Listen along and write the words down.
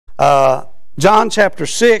John chapter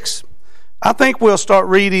 6. I think we'll start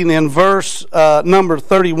reading in verse number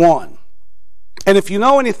 31. And if you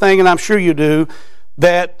know anything, and I'm sure you do,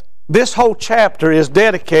 that this whole chapter is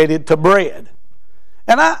dedicated to bread.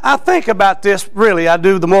 And I think about this, really, I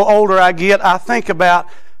do. The more older I get, I think about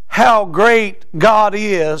how great God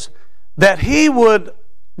is that He would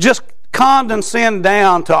just condescend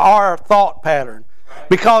down to our thought pattern.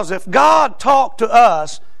 Because if God talked to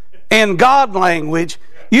us in God language,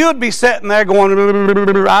 you'd be sitting there going,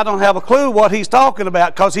 I don't have a clue what He's talking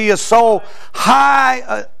about, because He is so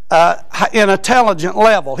high in intelligent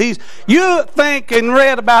level. You think and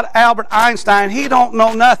read about Albert Einstein, he don't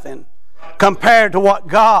know nothing compared to what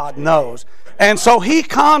God knows. And so He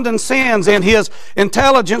condescends in His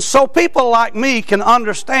intelligence so people like me can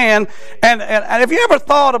understand. And have you ever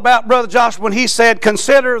thought about Brother Joshua when he said,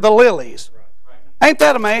 consider the lilies? Ain't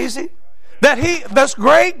that amazing? That this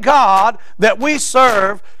great God that we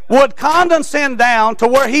serve would condescend down to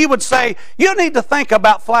where He would say, you need to think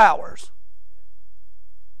about flowers.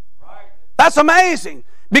 That's amazing,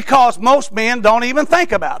 because most men don't even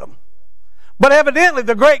think about them. But evidently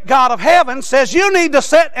the great God of heaven says you need to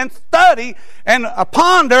sit and study and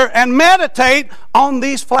ponder and meditate on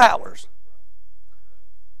these flowers.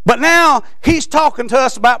 But now He's talking to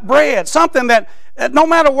us about bread, something that no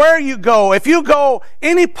matter where you go, if you go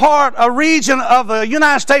any part, a region of the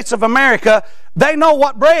United States of America, they know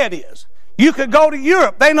what bread is. You could go to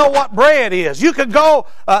Europe, they know what bread is. You could go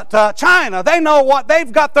to China, they know what,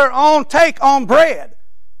 they've got their own take on bread.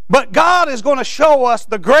 But God is going to show us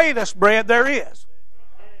the greatest bread there is.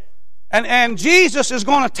 And Jesus is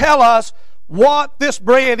going to tell us what this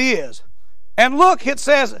bread is. And look, it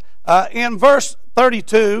says in verse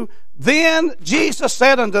 32, then Jesus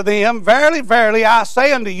said unto them, verily, verily, I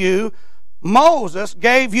say unto you, Moses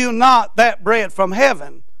gave you not that bread from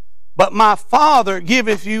heaven, but my Father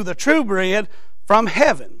giveth you the true bread from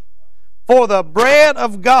heaven. For the bread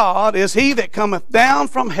of God is He that cometh down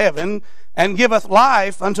from heaven, and giveth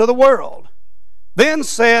life unto the world. Then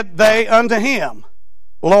said they unto Him,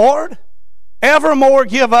 Lord, evermore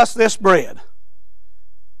give us this bread.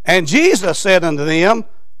 And Jesus said unto them,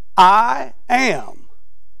 I am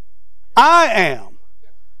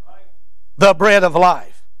the bread of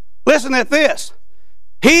life. Listen at this.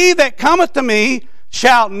 He that cometh to me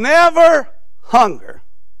shall never hunger.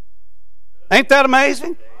 Ain't that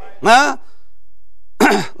amazing? Huh?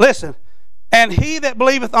 Listen. And he that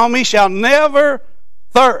believeth on me shall never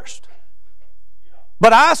thirst.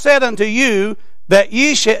 But I said unto you that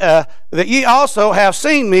ye also have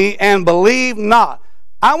seen me and believe not.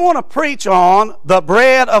 I want to preach on the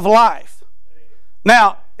bread of life.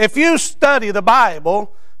 Now, if you study the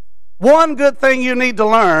Bible, one good thing you need to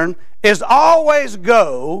learn is always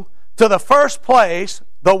go to the first place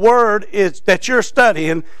the word is that you're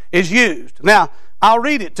studying is used. Now, I'll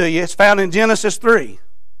read it to you. It's found in Genesis 3.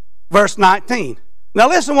 Verse 19. Now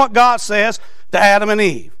listen what God says to Adam and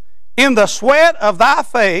Eve. In the sweat of thy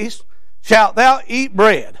face shalt thou eat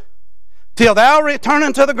bread, till thou return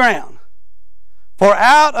unto the ground. For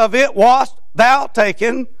out of it wast thou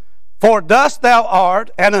taken, for dust thou art,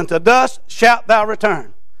 and unto dust shalt thou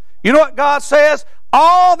return. You know what God says?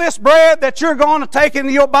 All this bread that you're going to take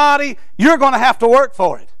into your body, you're going to have to work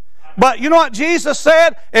for it. But you know what Jesus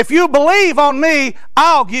said? If you believe on me,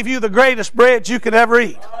 I'll give you the greatest bread you could ever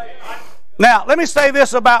eat. Now, let me say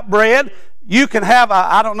this about bread. You can have,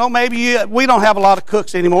 I don't know, maybe we don't have a lot of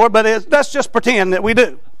cooks anymore, but let's just pretend that we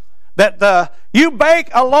do. That you bake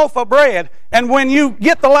a loaf of bread, and when you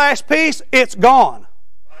get the last piece, it's gone.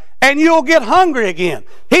 And you'll get hungry again.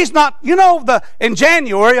 He's not, in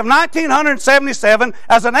January of 1977,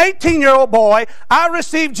 as an 18-year-old boy, I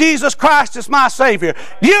received Jesus Christ as my Savior.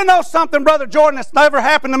 Do you know something, Brother Jordan, that's never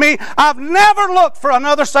happened to me? I've never looked for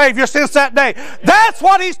another Savior since that day. That's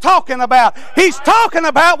what he's talking about. He's talking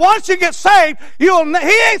about once you get saved, he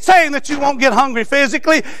ain't saying that you won't get hungry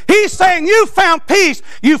physically. He's saying you found peace,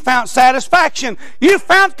 you found satisfaction, you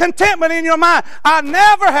found contentment in your mind. I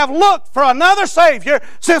never have looked for another Savior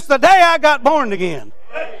since the day I got born again.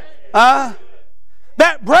 That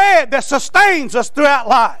bread that sustains us throughout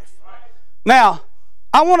life. Now,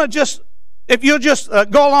 I want to just, if you'll just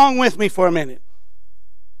go along with me for a minute.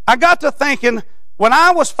 I got to thinking, when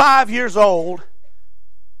I was 5 years old,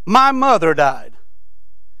 my mother died.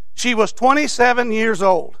 She was 27 years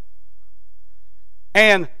old.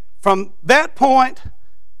 And from that point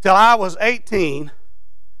till I was 18,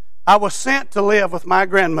 I was sent to live with my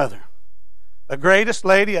grandmother, the greatest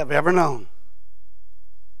lady I've ever known.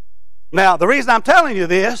 Now, the reason I'm telling you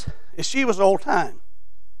this is she was old time.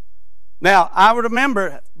 Now, I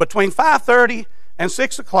remember between 5:30 and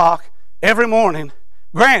 6 o'clock every morning,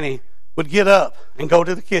 Granny would get up and go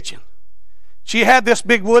to the kitchen. She had this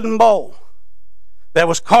big wooden bowl that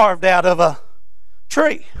was carved out of a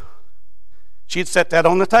tree. She'd set that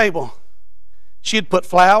on the table. She'd put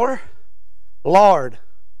flour, lard.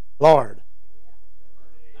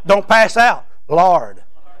 Don't pass out. Lard.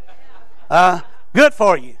 Good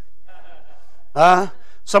for you.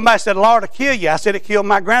 Somebody said lard will kill you. I said it killed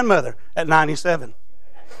my grandmother at 97.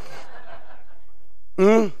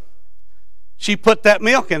 She put that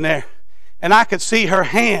milk in there, and I could see her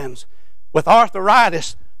hands with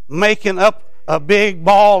arthritis making up a big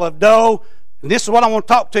ball of dough. And this is what I want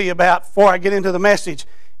to talk to you about before I get into the message.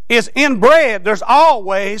 Is in bread, there's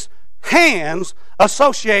always hands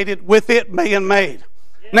associated with it being made.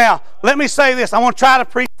 Now, let me say this. I want to try to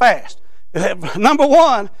preach fast. Number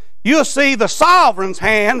one, you'll see the sovereign's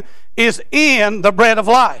hand is in the bread of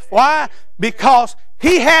life. Why? Because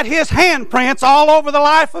he had his handprints all over the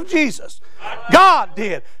life of Jesus. God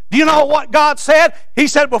did. Do you know what God said? He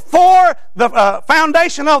said before the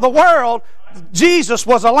foundation of the world, Jesus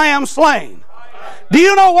was a lamb slain. Do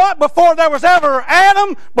you know what? Before there was ever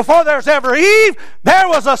Adam, before there was ever Eve, there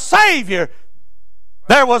was a Savior.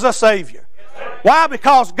 There was a Savior. Why?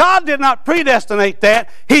 Because God did not predestinate that.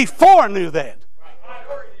 He foreknew that.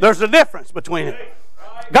 There's a difference between it.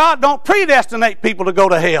 God don't predestinate people to go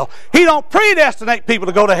to hell. He don't predestinate people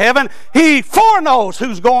to go to heaven. He foreknows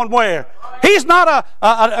who's going where. He's not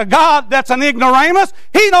a God that's an ignoramus.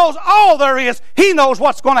 He knows all there is. He knows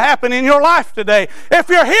what's going to happen in your life today. If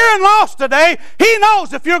you're here and lost today, He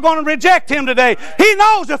knows if you're going to reject Him today. He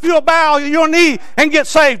knows if you'll bow your knee and get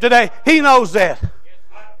saved today. He knows that.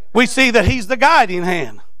 We see that He's the guiding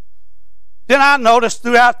hand. Then I noticed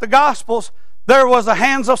throughout the Gospels, there was the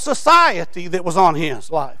hands of society that was on His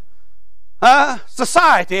life.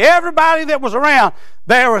 Society, everybody that was around,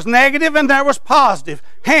 there was negative and there was positive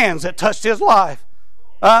hands that touched His life.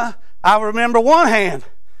 I remember one hand.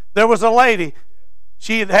 There was a lady.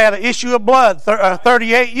 She had had an issue of blood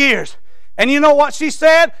 38 years. And you know what she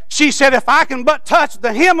said? She said, if I can but touch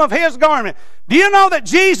the hem of His garment. Do you know that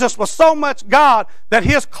Jesus was so much God that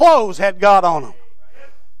His clothes had God on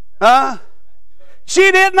them?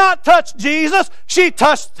 She did not touch Jesus. She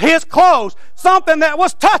touched His clothes. Something that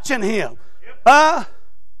was touching Him.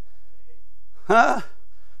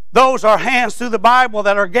 Those are hands through the Bible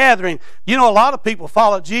that are gathering. You know, a lot of people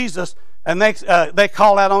follow Jesus and they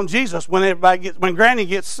call out on Jesus when Granny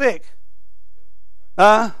gets sick.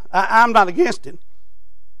 I'm not against it.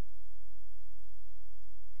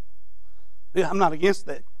 Yeah, I'm not against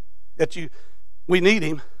that. We need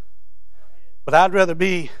Him. But I'd rather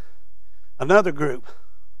be another group.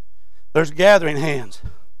 There's gathering hands.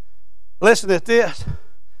 Listen to this.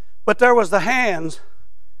 But there was the hands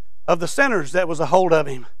of the sinners that was a hold of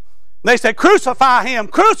Him. They said, crucify Him,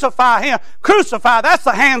 crucify Him, crucify. That's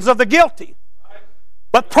the hands of the guilty.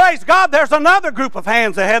 But praise God, there's another group of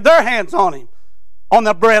hands that had their hands on Him, on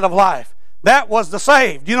the bread of life. That was the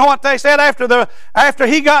saved. You know what they said after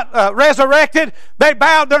He got resurrected? They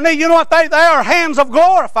bowed their knee. You know what they are? Hands of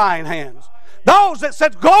glorifying hands. Those that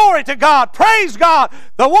said, glory to God, praise God,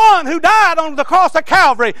 the one who died on the cross of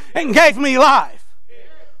Calvary and gave me life.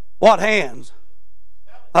 What hands?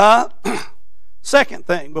 Second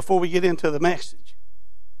thing before we get into the message.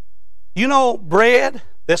 You know, bread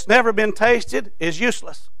that's never been tasted is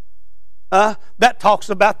useless. That talks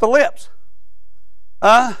about the lips.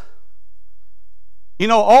 You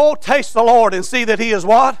know, oh, taste the Lord and see that He is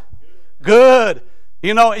what? Good.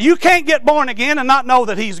 You know, you can't get born again and not know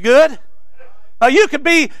that He's good. You could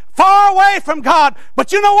be far away from God,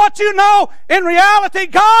 but you know what you know? In reality,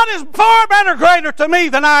 God is far better, greater to me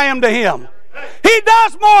than I am to Him. He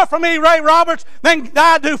does more for me, Ray Roberts, than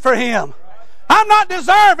I do for Him. I'm not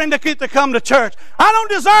deserving to come to church. I don't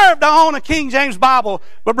deserve to own a King James Bible,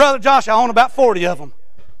 but Brother Josh, I own about 40 of them.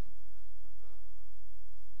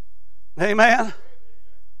 Amen.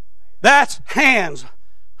 That's hands.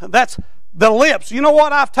 That's the lips. You know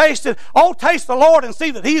what I've tasted? Oh, taste the Lord and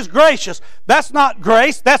see that He is gracious. That's not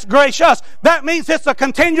grace. That's gracious. That means it's a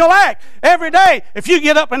continual act. Every day, if you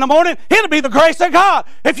get up in the morning, it'll be the grace of God.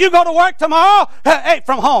 If you go to work tomorrow, hey,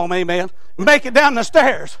 from home, amen, make it down the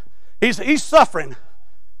stairs. He's suffering.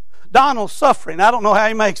 Donald's suffering. I don't know how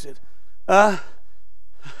he makes it. That'll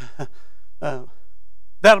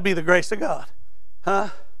be the grace of God.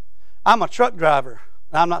 I'm a truck driver.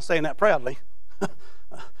 I'm not saying that proudly.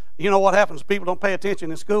 You know what happens? People don't pay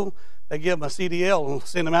attention in school. They give them a CDL and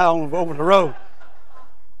send them out over the road.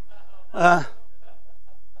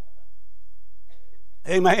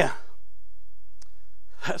 Amen.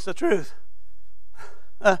 That's the truth.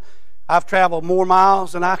 I've traveled more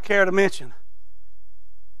miles than I care to mention.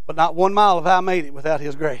 But not 1 mile have I made it without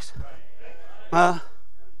His grace. I've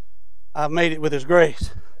made it with His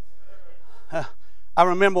grace. I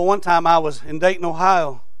remember one time I was in Dayton,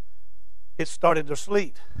 Ohio. It started to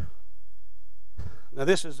sleet. Now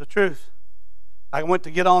this is the truth. I went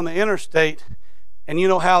to get on the interstate, and you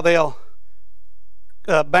know how they'll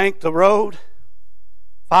bank the road?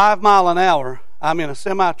 5 miles an hour. I'm in a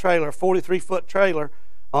semi-trailer, 43-foot trailer,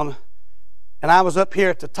 and I was up here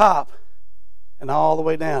at the top, and all the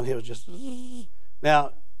way down, it was just...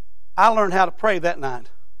 Now, I learned how to pray that night.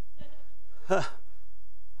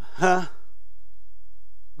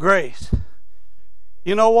 Grace.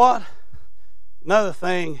 You know what? Another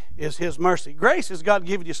thing is His mercy. Grace is God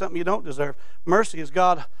giving you something you don't deserve. Mercy is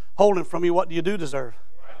God holding from you what you do deserve.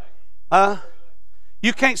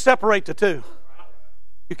 You can't separate the two.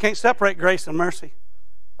 You can't separate grace and mercy.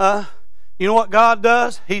 You know what God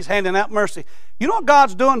does? He's handing out mercy. You know what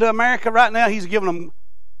God's doing to America right now? He's giving them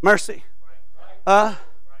mercy.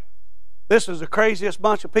 This is the craziest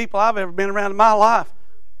bunch of people I've ever been around in my life.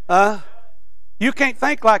 You can't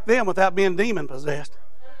think like them without being demon-possessed.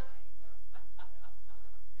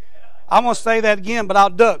 I'm going to say that again, but I'll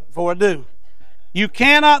duck before I do. You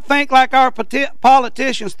cannot think like our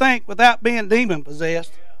politicians think without being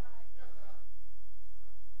demon-possessed.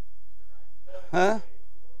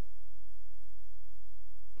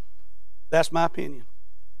 That's my opinion.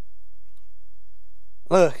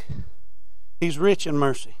 Look, He's rich in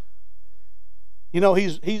mercy. You know,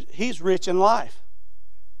 He's rich in life.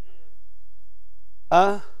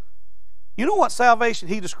 You know what salvation,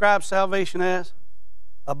 He describes salvation as?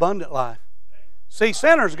 Abundant life. See,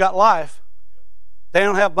 sinners got life. They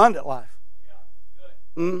don't have abundant life.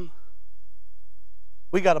 We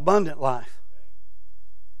got abundant life.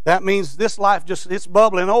 That means this life it's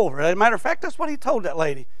bubbling over. As a matter of fact, that's what He told that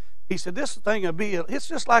lady. He said, this thing will be, it's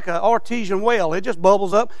just like an artesian well. It just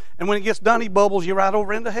bubbles up, and when it gets done, He bubbles you right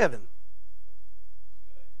over into heaven.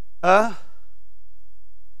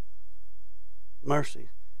 Mercy.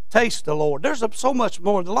 Taste the Lord. There's so much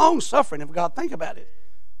more. The long suffering of God. Think about it.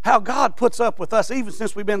 How God puts up with us even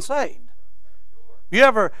since we've been saved.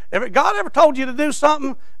 God ever told you to do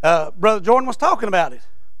something? Brother Jordan was talking about it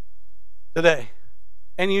today.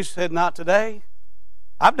 And you said, not today.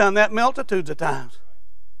 I've done that multitudes of times.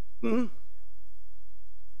 I'm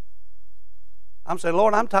saying,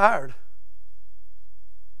 Lord, I'm tired.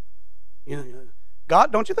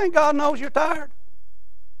 God, don't you think God knows you're tired?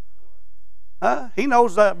 He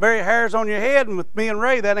knows the very hairs on your head, and with me and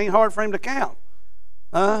Ray, that ain't hard for Him to count.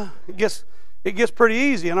 It gets pretty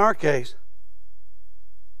easy in our case.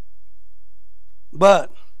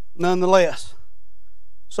 But, nonetheless,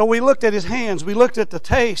 so we looked at His hands, we looked at the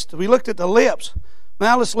taste, we looked at the lips.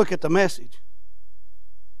 Now let's look at the message.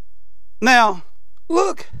 Now,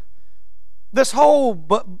 look, this whole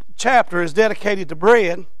chapter is dedicated to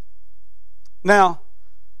bread. Now,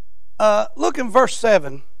 look in verse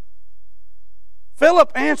 7.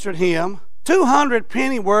 Philip answered him, 200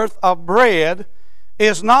 pennyworth of bread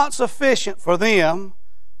is not sufficient for them,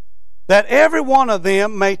 that every one of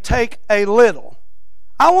them may take a little.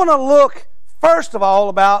 I want to look, first of all,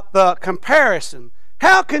 about the comparison.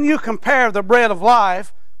 How can you compare the bread of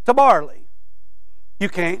life to barley? You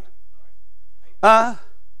can't. That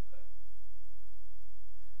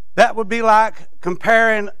would be like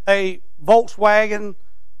comparing a Volkswagen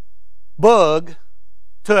Bug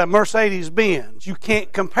to a Mercedes-Benz. You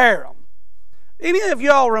can't compare them. Any of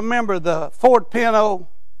y'all remember the Ford Pinto?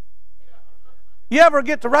 You ever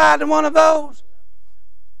get to ride in one of those?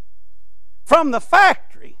 From the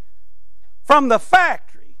factory,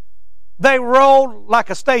 they rolled like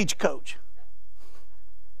a stagecoach.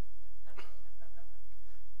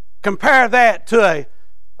 Compare that to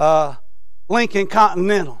a Lincoln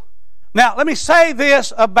Continental. Now, let me say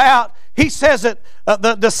this about, he says that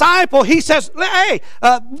the disciple, he says, hey,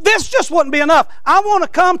 this just wouldn't be enough. I want to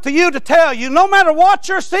come to you to tell you, no matter what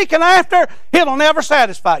you're seeking after, it'll never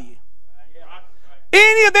satisfy you.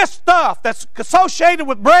 Any of this stuff that's associated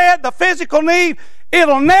with bread, the physical need,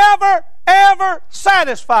 it'll never, ever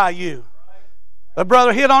satisfy you. The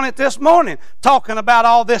brother hit on it this morning, talking about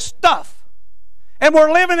all this stuff. And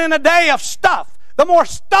we're living in a day of stuff. The more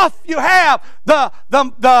stuff you have, the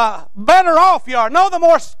better off you are. No, the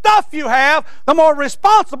more stuff you have, the more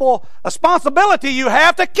responsibility you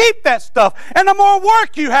have to keep that stuff. And the more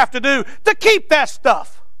work you have to do to keep that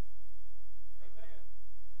stuff.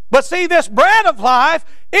 But see, this bread of life,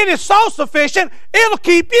 it is so sufficient, it'll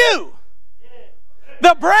keep you.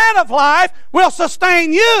 The bread of life will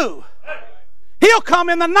sustain you. He'll come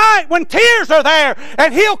in the night when tears are there,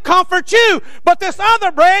 and He'll comfort you. But this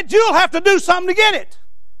other bread, you'll have to do something to get it.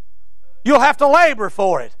 You'll have to labor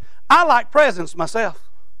for it. I like presents myself.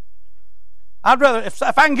 I'd rather, if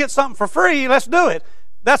I can get something for free, let's do it.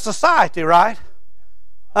 That's society, right?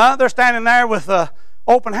 They're standing there with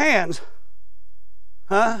open hands.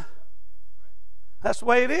 That's the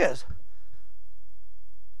way it is.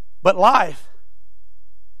 But life,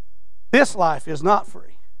 this life is not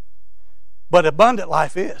free. But abundant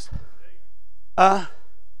life is. Now,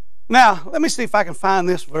 let me see if I can find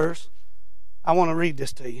this verse. I want to read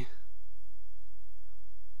this to you.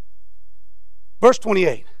 Verse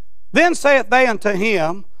 28. Then saith they unto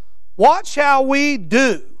him, what shall we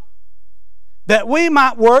do that we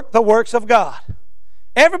might work the works of God?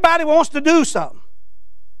 Everybody wants to do something.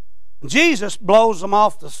 Jesus blows them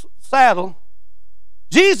off the saddle.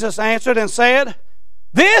 Jesus answered and said,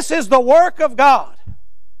 this is the work of God,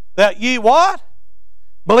 that ye what?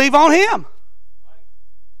 Believe on Him.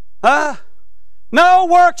 No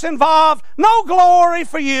works involved, no glory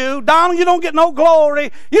for you. Donald, you don't get no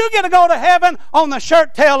glory. You get to go to heaven on the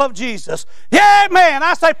shirt tail of Jesus. Yeah, man,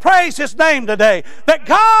 I say praise His name today. That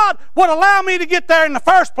God would allow me to get there in the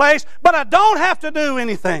first place, but I don't have to do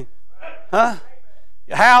anything.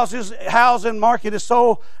 Housing market is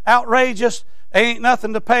so outrageous. Ain't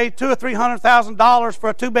nothing to pay $200,000 or $300,000 for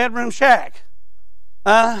a 2-bedroom shack.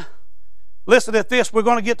 Listen at this. We're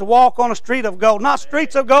going to get to walk on a street of gold. Not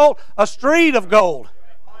streets of gold, a street of gold.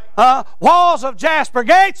 Walls of jasper,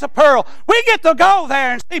 gates of pearl. We get to go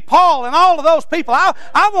there and see Paul and all of those people.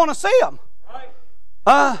 I want to see them.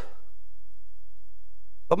 But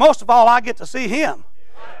most of all, I get to see Him.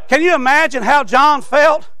 Can you imagine how John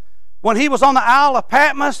felt when he was on the Isle of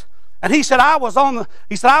Patmos? And he said, I was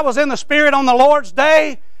in the Spirit on the Lord's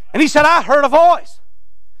day. And he said, I heard a voice.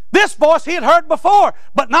 This voice he had heard before,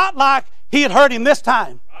 but not like he had heard Him this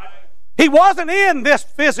time. He wasn't in this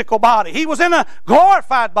physical body. He was in a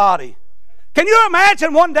glorified body. Can you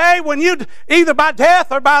imagine one day when you'd, either by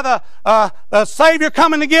death or by the Savior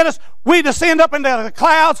coming to get us, we descend up into the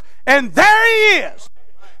clouds, and there He is,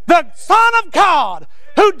 the Son of God,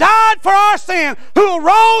 who died for our sin, who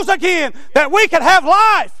rose again, that we could have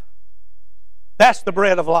life. That's the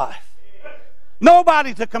bread of life.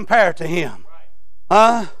 Nobody to compare to Him.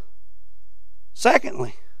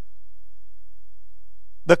 Secondly,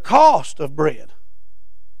 the cost of bread.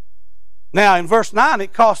 Now, in verse 9,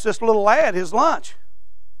 it cost this little lad his lunch.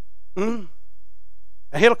 And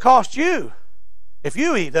it'll cost you if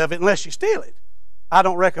you eat of it unless you steal it. I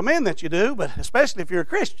don't recommend that you do, but especially if you're a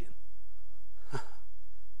Christian.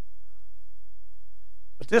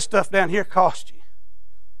 But this stuff down here costs you.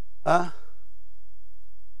 But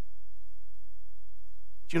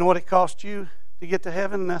you know what it cost you to get to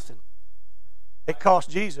heaven? Nothing. It cost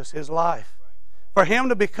Jesus His life. For Him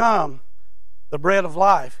to become the bread of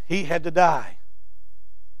life, He had to die.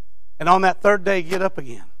 And on that third day, get up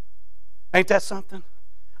again. Ain't that something?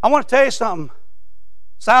 I want to tell you something.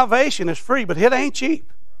 Salvation is free, but it ain't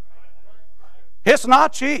cheap. It's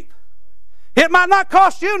not cheap. It might not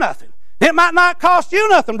cost you nothing. It might not cost you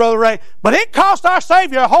nothing, Brother Ray, but it cost our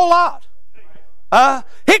Savior a whole lot.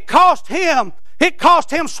 It cost Him. It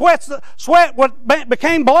cost Him sweat what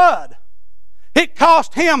became blood. It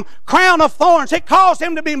cost Him crown of thorns. It caused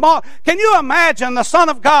Him to be mocked. Can you imagine the Son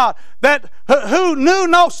of God who knew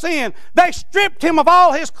no sin? They stripped Him of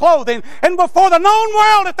all His clothing. And before the known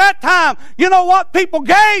world at that time, you know what? People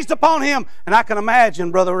gazed upon Him. And I can imagine,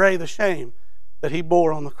 Brother Ray, the shame that He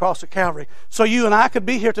bore on the cross of Calvary. So you and I could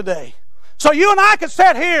be here today. So you and I could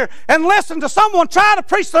sit here and listen to someone try to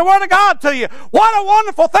preach the Word of God to you. What a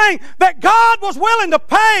wonderful thing that God was willing to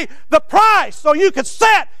pay the price so you could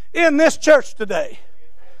sit in this church today.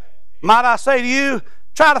 Might I say to you,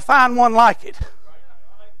 try to find one like it.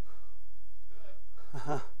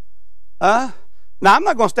 Now, I'm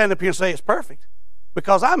not going to stand up here and say it's perfect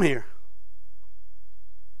because I'm here.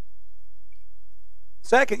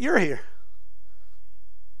 Second, you're here.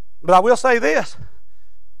 But I will say this.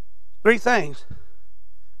 3 things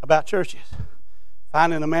about churches.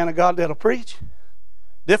 Finding a man of God that'll preach,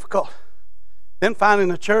 difficult. Then finding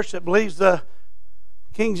a church that believes the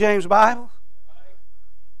King James Bible.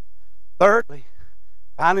 Thirdly,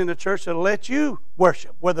 finding a church that'll let you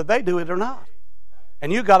worship, whether they do it or not.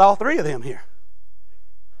 And you got all 3 of them here.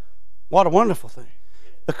 What a wonderful thing.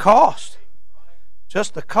 The cost.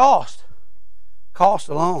 Just the cost. Cost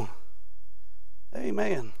alone.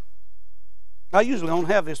 Amen. I usually don't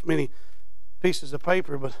have this many pieces of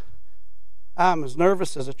paper, but I'm as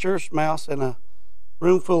nervous as a church mouse in a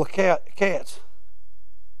room full of cats.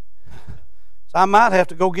 So I might have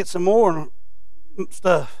to go get some more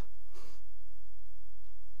stuff.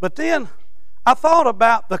 But then I thought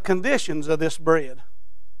about the conditions of this bread.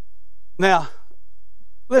 Now,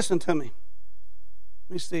 listen to me.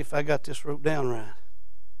 Let me see if I got this wrote down right.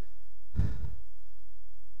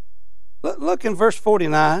 Look in verse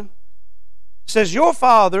 49. It says, your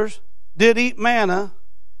fathers did eat manna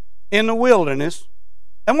in the wilderness.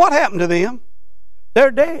 And what happened to them?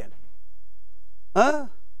 They're dead. Now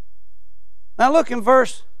look in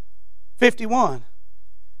verse 51.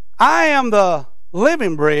 I am the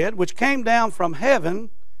living bread which came down from heaven.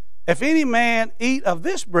 If any man eat of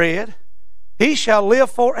this bread, he shall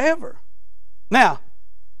live forever. Now,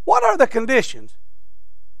 what are the conditions?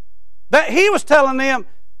 That he was telling them,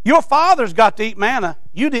 your fathers got to eat manna.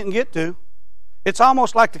 You didn't get to. It's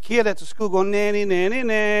almost like the kid at the school going, nanny, nanny,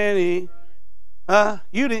 nanny.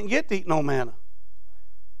 You didn't get to eat no manna.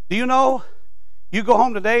 Do you know, you go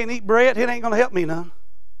home today and eat bread, it ain't going to help me none.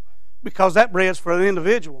 Because that bread's for an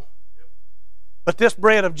individual. But this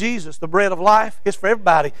bread of Jesus, the bread of life, is for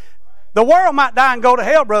everybody. The world might die and go to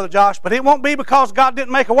hell, Brother Josh, but it won't be because God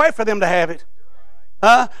didn't make a way for them to have it.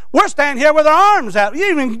 We're standing here with our arms out. You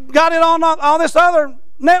even got it on all this other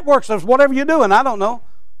networks of whatever you're doing. I don't know.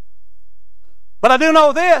 But I do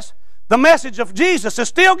know this. The message of Jesus is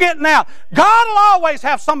still getting out. God will always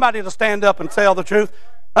have somebody to stand up and tell the truth.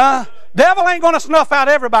 Devil ain't going to snuff out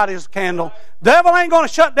everybody's candle. Devil ain't going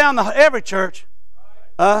to shut down every church.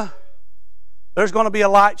 There's going to be a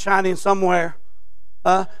light shining somewhere.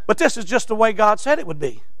 But this is just the way God said it would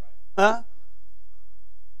be.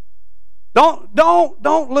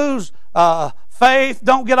 Don't lose faith.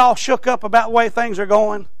 Don't get all shook up about the way things are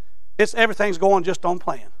going. Everything's going just on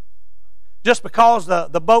plan. Just because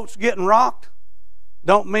the boat's getting rocked,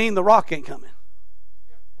 don't mean the rock ain't coming.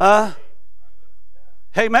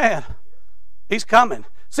 Amen. He's coming.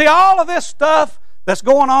 See, all of this stuff that's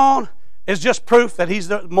going on is just proof that He's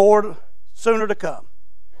more sooner to come.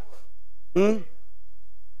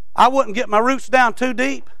 I wouldn't get my roots down too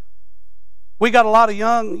deep. We got a lot of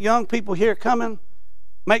young people here coming.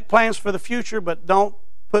 Make plans for the future, but don't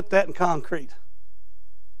put that in concrete.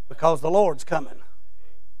 Because the Lord's coming.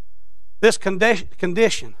 This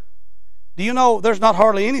condition. Do you know there's not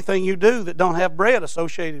hardly anything you do that don't have bread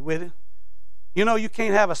associated with it? You know you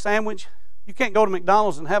can't have a sandwich. You can't go to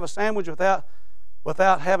McDonald's and have a sandwich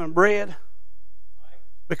without having bread.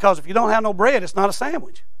 Because if you don't have no bread, it's not a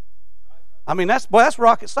sandwich. I mean, that's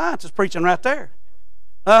rocket science is preaching right there.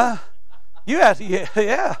 You have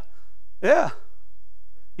to, yeah.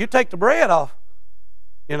 You take the bread off.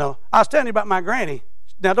 You know, I was telling you about my granny.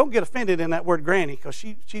 Now, don't get offended in that word granny, because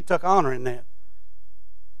she took honor in that.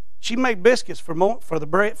 She made biscuits for the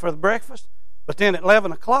breakfast, but then at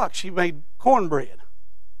 11 o'clock she made cornbread.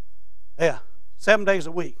 Yeah, 7 days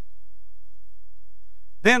a week.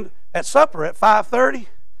 Then at supper at 5:30,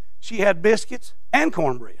 she had biscuits and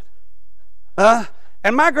cornbread.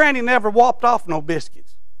 And my granny never whopped off no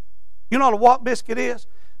biscuits. You know what a whop biscuit is?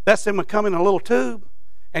 That's them that come in a little tube,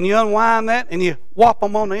 and you unwind that and you whop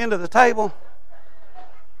them on the end of the table.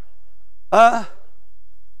 And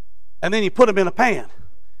then you put them in a pan.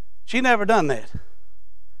 She never done that.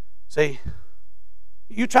 See,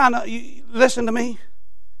 listen to me.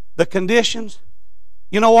 The conditions.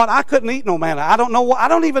 You know what? I couldn't eat no manna. I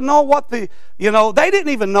don't even know what they didn't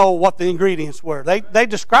even know what the ingredients were. They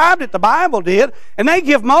described it, the Bible did, and they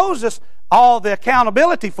give Moses all the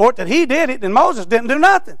accountability for it, that he did it, and Moses didn't do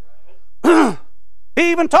nothing. He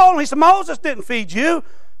even told him, he said, Moses didn't feed you.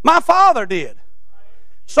 My father did.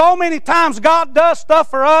 So many times God does stuff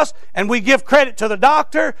for us, and we give credit to the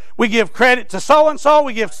doctor, we give credit to so-and-so,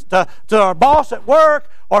 we give to our boss at work,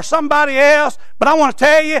 or somebody else. But I want to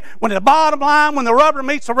tell you, when the bottom line, when the rubber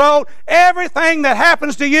meets the road, everything that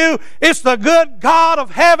happens to you, it's the good God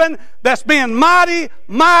of heaven that's being mighty,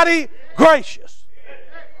 mighty gracious.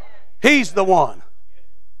 He's the one.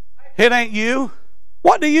 It ain't you.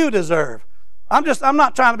 What do you deserve? I'm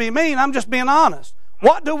not trying to be mean, I'm just being honest.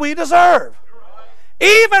 What do we deserve?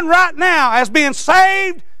 Even right now, as being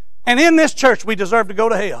saved and in this church, we deserve to go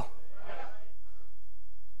to hell.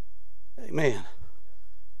 Amen.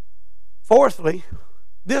 Fourthly,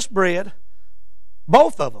 this bread,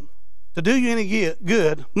 both of them, to do you any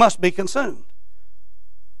good, must be consumed.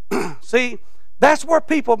 See, that's where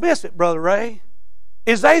people miss it, Brother Ray,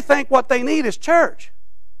 is they think what they need is church.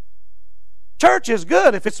 Church is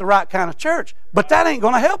good if it's the right kind of church, but that ain't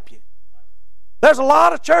going to help you. There's a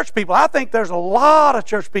lot of church people. I think there's a lot of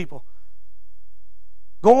church people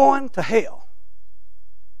going to hell.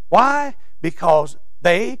 Why? Because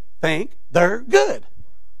they think they're good.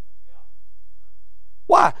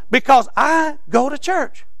 Why? Because I go to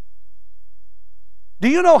church. Do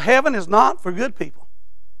you know heaven is not for good people?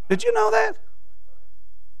 Did you know that?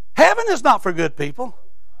 Heaven is not for good people.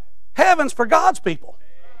 Heaven's for God's people.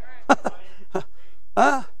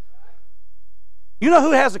 You know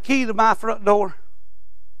who has the key to my front door?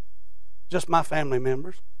 Just my family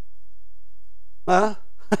members. Huh?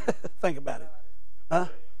 Think about it. Huh?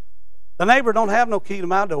 The neighbor don't have no key to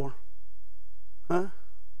my door. Huh?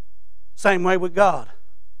 Same way with God.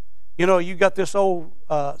 You know, you got this old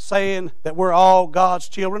saying that we're all God's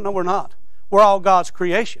children. No, we're not. We're all God's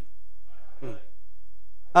creation.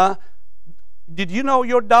 Did you know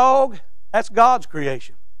your dog? That's God's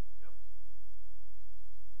creation.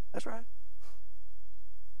 That's right.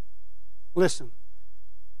 Listen,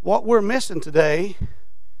 what we're missing today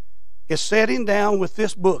is sitting down with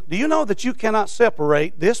this book. Do you know that you cannot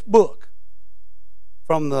separate this book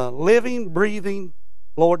from the living, breathing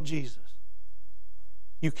Lord Jesus?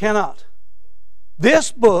 You cannot.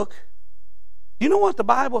 This book, you know what the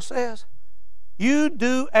Bible says? You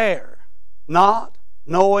do err, not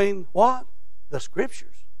knowing what? The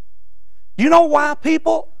Scriptures. You know why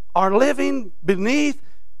people are living beneath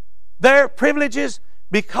their privileges?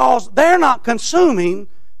 Because they're not consuming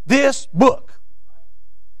this book.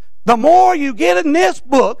 The more you get in this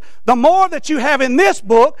book, the more that you have in this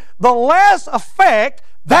book, the less effect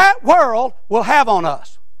that world will have on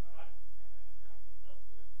us.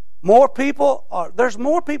 There's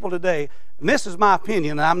more people today, and this is my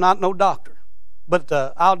opinion, and I'm not no doctor, but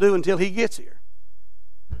I'll do until he gets here.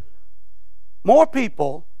 More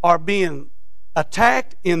people are being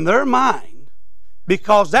attacked in their mind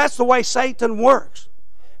because that's the way Satan works.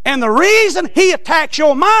 And the reason he attacks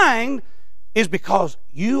your mind is because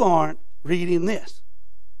you aren't reading this.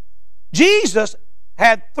 Jesus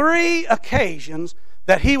had 3 occasions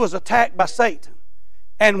that he was attacked by Satan.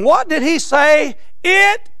 And what did he say?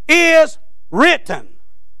 It is written.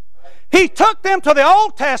 He took them to the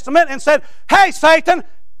Old Testament and said, hey, Satan,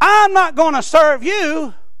 I'm not going to serve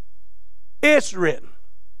you. It's written.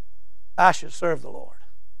 I should serve the Lord.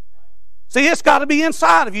 See, it's got to be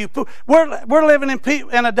inside of you. We're living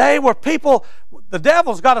in a day where people, the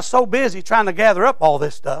devil's got us so busy trying to gather up all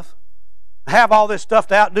this stuff, have all this stuff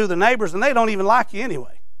to outdo the neighbors, and they don't even like you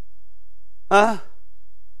anyway. Huh?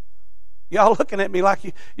 Y'all looking at me like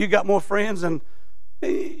you got more friends than...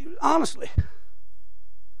 Honestly,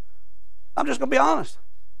 I'm just going to be honest.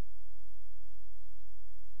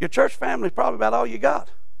 Your church family is probably about all you got.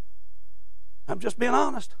 I'm just being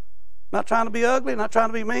honest. Not trying to be ugly, not trying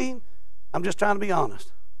to be mean. I'm just trying to be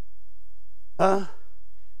honest.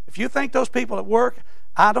 If you think those people at work,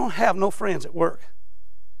 I don't have no friends at work.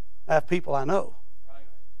 I have people I know.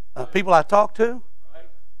 People I talk to.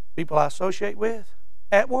 People I associate with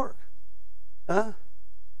at work.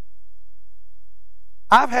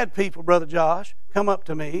 I've had people, Brother Josh, come up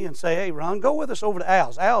to me and say, hey, Ron, go with us over to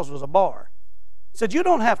Al's. Al's was a bar. He said, you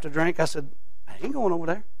don't have to drink. I said, I ain't going over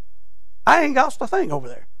there. I ain't got a thing over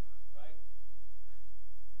there.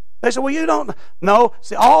 They said, well, you don't. No.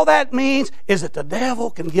 See, all that means is that the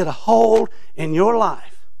devil can get a hold in your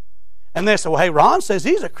life. And they said, well, hey, Ron says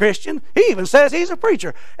he's a Christian. He even says he's a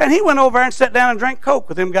preacher. And he went over there and sat down and drank Coke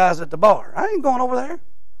with them guys at the bar. I ain't going over there.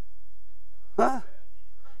 Huh?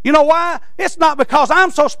 You know why? It's not because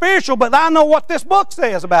I'm so spiritual, but I know what this book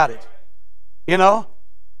says about it. You know?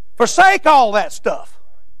 Forsake all that stuff.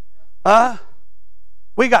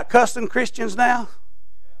 We got cussing Christians now.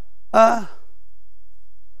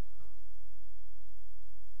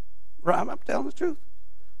 Right, I'm telling the truth.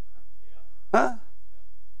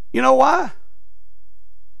 You know why?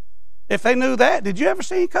 If they knew that, did you ever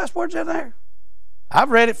see any cuss words in there? I've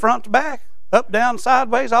read it front to back, up, down,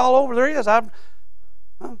 sideways, all over there is.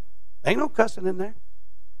 Ain't no cussing in there.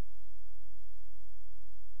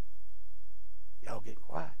 Y'all getting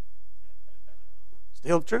quiet.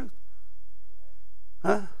 Still the truth.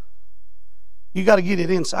 You got to get it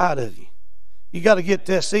inside of you. You got to get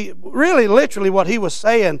this. See, really, literally what he was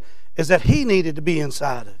saying is that he needed to be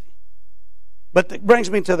inside of you. But that brings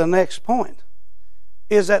me to the next point,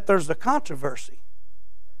 is that there's the controversy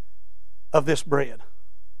of this bread.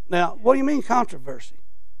 Now, what do you mean controversy?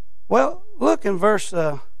 Well, look in verse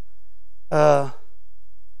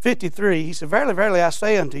 53. He said, verily, verily, I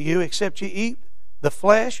say unto you, except ye eat the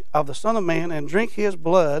flesh of the Son of Man and drink his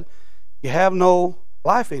blood, ye have no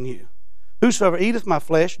life in you. Whosoever eateth my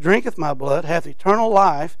flesh, drinketh my blood, hath eternal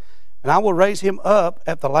life, and I will raise him up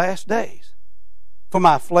at the last days. For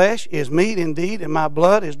my flesh is meat indeed, and my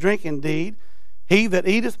blood is drink indeed. He that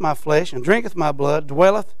eateth my flesh and drinketh my blood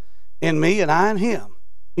dwelleth in me, and I in him.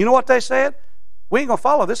 You know what they said? We ain't going to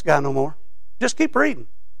follow this guy no more. Just keep reading.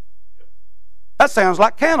 That sounds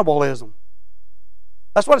like cannibalism.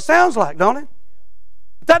 That's what it sounds like, don't it?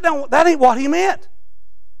 But that ain't what he meant.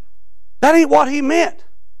 That ain't what he meant.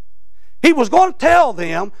 He was going to tell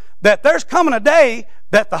them that there's coming a day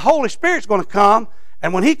that the Holy Spirit's going to come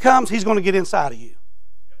And when He comes, He's going to get inside of you.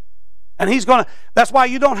 And He's going to, that's why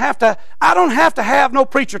you don't have to, I don't have to have no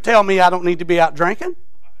preacher tell me I don't need to be out drinking.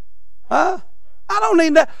 I don't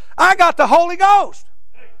need that. I got the Holy Ghost.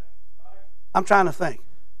 I'm trying to think,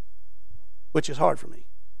 which is hard for me.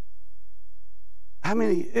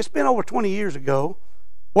 It's been over 20 years ago,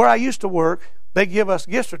 where I used to work, they give us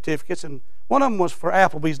gift certificates, and one of them was for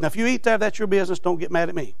Applebee's. Now, if you eat there, that's your business. Don't get mad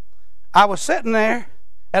at me. I was sitting there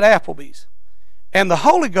at Applebee's, and the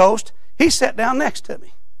Holy Ghost, He sat down next to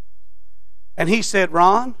me. And He said,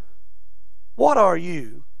 Ron, what are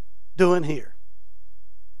you doing here?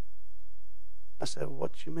 I said,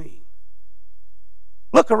 what you mean?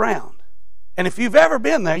 Look around. And if you've ever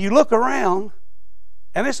been there, you look around,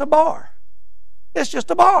 and it's a bar. It's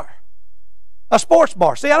just a bar. A sports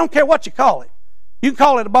bar. See, I don't care what you call it. You can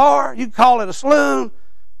call it a bar. You can call it a saloon.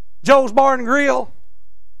 Joe's Bar and Grill.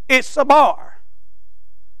 It's a bar.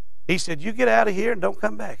 He said, you get out of here and don't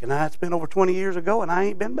come back. And it's been over 20 years ago, and I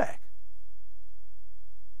ain't been back.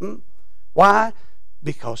 Why?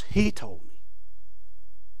 Because He told me.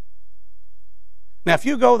 Now, if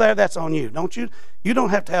you go there, that's on you. Don't you? You don't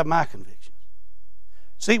have to have my convictions.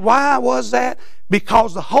 See, why was that?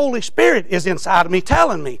 Because the Holy Spirit is inside of me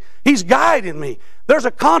telling me. He's guiding me. There's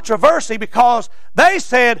a controversy because they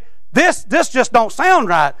said, this just don't sound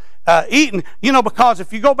right. Eating, because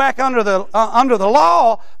if you go back under the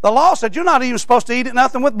law said you're not even supposed to eat it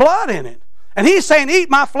nothing with blood in it. And He's saying, eat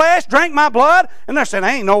my flesh, drink my blood. And they're saying,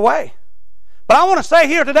 ain't no way. But I want to say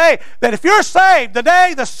here today that if you're saved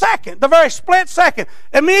today, the very split second,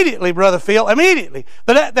 immediately, Brother Phil, immediately,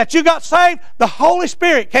 that you got saved, the Holy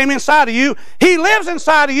Spirit came inside of you. He lives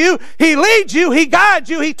inside of you. He leads you. He guides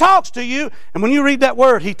you. He talks to you. And when you read that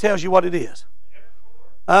word, He tells you what it is.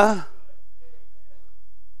 Now,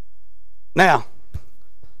 let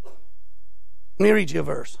me read you a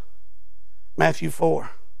verse. Matthew 4.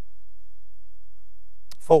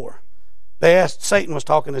 Satan was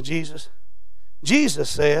talking to Jesus. Jesus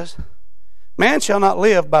says, man shall not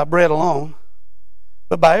live by bread alone,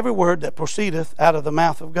 but by every word that proceedeth out of the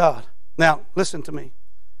mouth of God. Now, listen to me.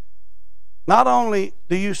 Not only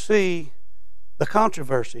do you see the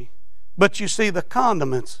controversy, but you see the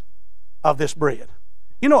condiments of this bread.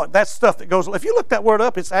 You know what? That's stuff that goes, if you look that word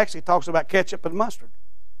up, it actually talks about ketchup and mustard.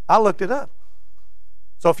 I looked it up.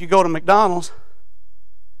 So if you go to McDonald's,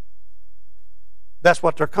 that's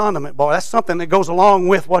what their condiment bar. That's something that goes along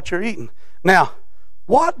with what you're eating. Now,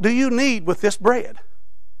 what do you need with this bread?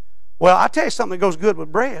 Well, I tell you something that goes good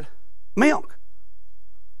with bread. Milk.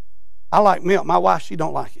 I like milk. My wife, she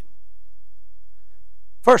don't like it.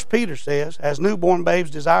 1 Peter says, as newborn babes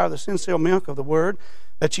desire the sincere milk of the word,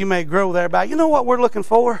 that you may grow thereby. You know what we're looking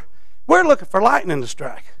for? We're looking for lightning to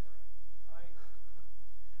strike.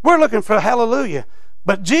 We're looking for hallelujah.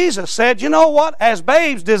 But Jesus said, you know what? As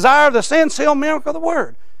babes desire the sincere milk of the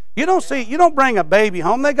word. You don't bring a baby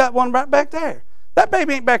home. They got one right back there. That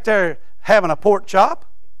baby ain't back there having a pork chop.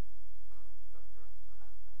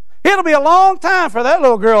 It'll be a long time for that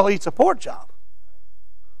little girl eats a pork chop.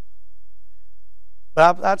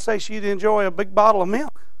 But I'd say she'd enjoy a big bottle of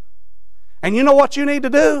milk. And you know what you need to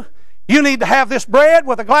do? You need to have this bread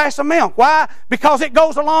with a glass of milk. Why? Because it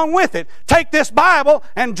goes along with it. Take this Bible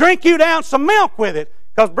and drink you down some milk with it.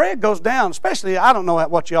 Because bread goes down, especially, I don't know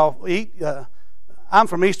what y'all eat. I'm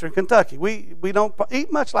from eastern Kentucky. We don't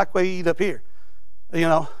eat much like we eat up here.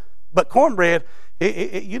 But cornbread,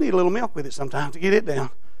 you need a little milk with it sometimes to get it down.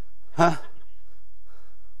 Huh?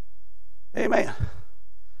 Amen.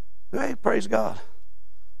 Hey, praise God.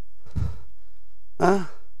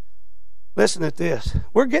 Listen at this.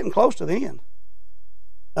 We're getting close to the end.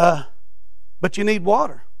 But you need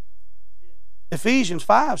water. Ephesians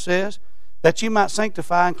 5 says that you might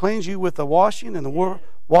sanctify and cleanse you with the washing and the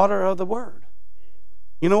water of the Word.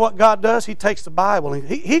 You know what God does? He takes the Bible and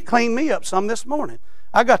He cleaned me up some this morning.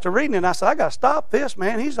 I got to reading it and I said, I got to stop this,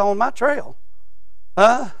 man. He's on my trail.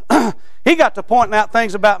 He got to pointing out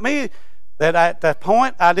things about me that at that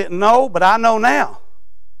point I didn't know, but I know now.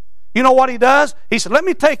 You know what He does? He said, let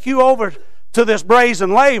me take you over to this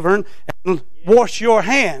brazen laver and wash your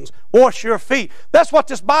hands, wash your feet. That's what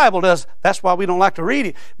this Bible does. That's why we don't like to read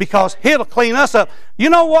it, because it'll clean us up. You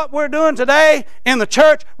know what we're doing today in the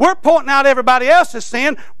church? We're pointing out everybody else's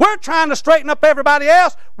sin. We're trying to straighten up everybody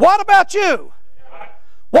else. What about you?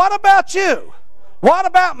 What about you? What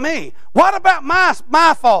about me? What about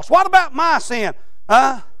my faults? What about my sin?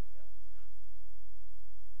 That's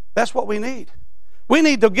what we need. We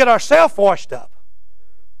need to get ourselves washed up.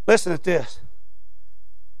 Listen to this.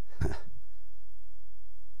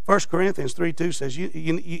 1 Corinthians 3:2 says,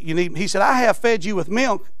 you need, he said, I have fed you with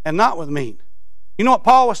milk and not with meat. You know what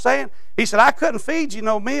Paul was saying? He said, I couldn't feed you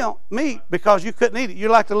no meat because you couldn't eat it.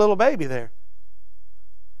 You're like the little baby there.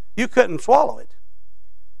 You couldn't swallow it.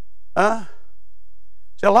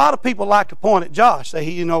 See, a lot of people like to point at Josh, say,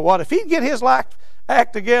 you know what, if he'd get his life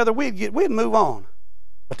act together, we'd move on.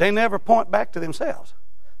 But they never point back to themselves.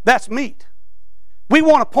 That's meat. We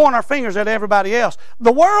want to point our fingers at everybody else.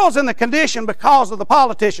 The world's in the condition because of the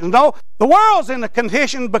politicians. No, the world's in the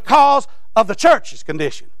condition because of the church's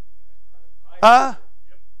condition.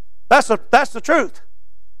 That's the truth.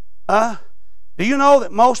 Do you know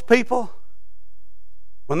that most people,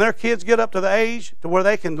 when their kids get up to the age to where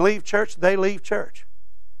they can leave church, they leave church?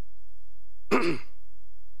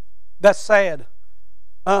 That's sad.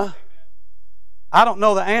 I don't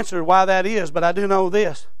know the answer why that is, but I do know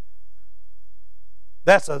this.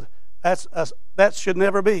 That should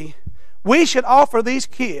never be. We should offer these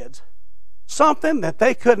kids something that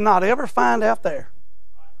they could not ever find out there.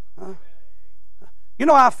 You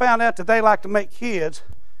know, I found out that they like to make kids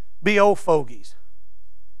be old fogies.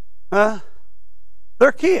 They're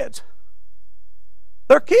kids.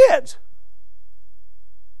 They're kids.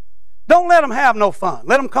 Don't let them have no fun.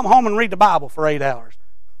 Let them come home and read the Bible for 8 hours.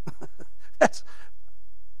 That's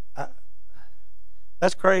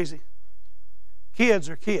crazy. Kids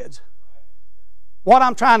are kids. What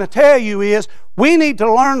I'm trying to tell you is we need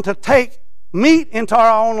to learn to take meat into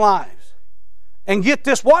our own lives and get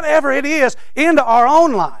this, whatever it is, into our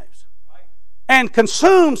own lives and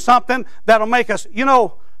consume something that'll make us, you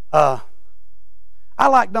know, I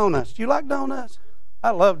like donuts. Do you like donuts? I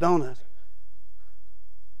love donuts.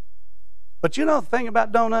 But you know the thing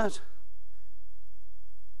about donuts?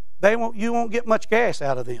 You won't get much gas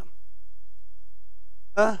out of them.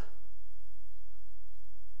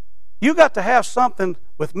 You got to have something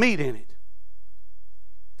with meat in it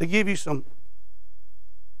to give you some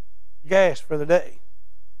gas for the day.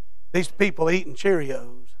 These people eating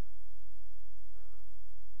Cheerios.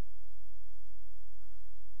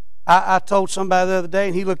 I told somebody the other day,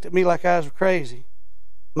 and he looked at me like I was crazy.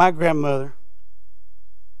 My grandmother,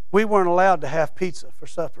 we weren't allowed to have pizza for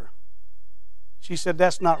supper. She said,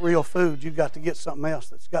 that's not real food. You've got to get something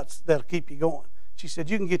else that'll keep you going. She said,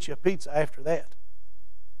 you can get you a pizza after that.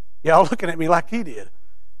 Y'all looking at me like he did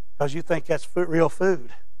because you think that's real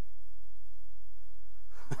food.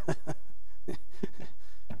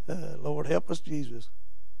 Lord help us, Jesus.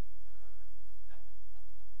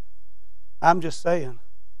 I'm just saying.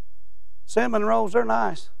 Cinnamon rolls, they're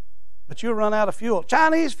nice, but you'll run out of fuel.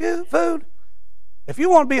 Chinese food, if you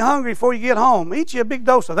want to be hungry before you get home, eat you a big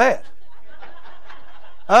dose of that.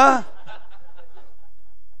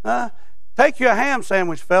 Take you a ham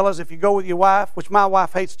sandwich, fellas, if you go with your wife, which my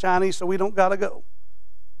wife hates Chinese, so we don't got to go.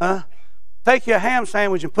 Take you a ham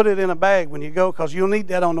sandwich and put it in a bag when you go, because you'll need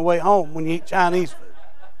that on the way home when you eat Chinese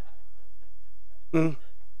food.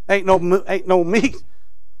 Ain't no meat.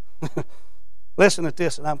 Listen to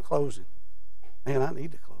this, and I'm closing. Man, I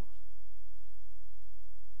need to close.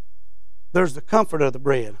 There's the comfort of the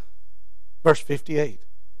bread. Verse 58.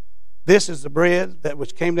 This is the bread that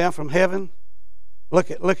which came down from heaven. Look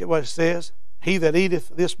at what it says. He that eateth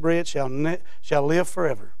this bread shall live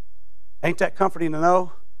forever. Ain't that comforting to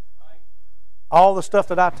know? All the stuff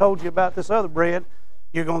that I told you about this other bread,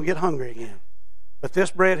 you're going to get hungry again. But this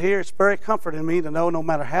bread here, it's very comforting to me to know no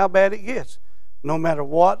matter how bad it gets, no matter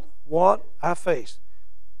what I face,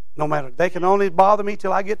 no matter, they can only bother me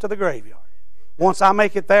till I get to the graveyard. Once I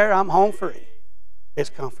make it there, I'm home free. It's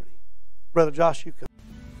comforting. Brother Josh, you come.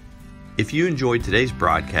 If you enjoyed today's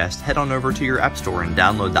broadcast, head on over to your app store and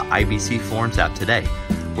download the IBC Florence app today,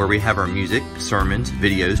 where we have our music, sermons,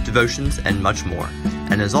 videos, devotions, and much more.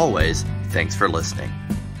 And as always, thanks for listening.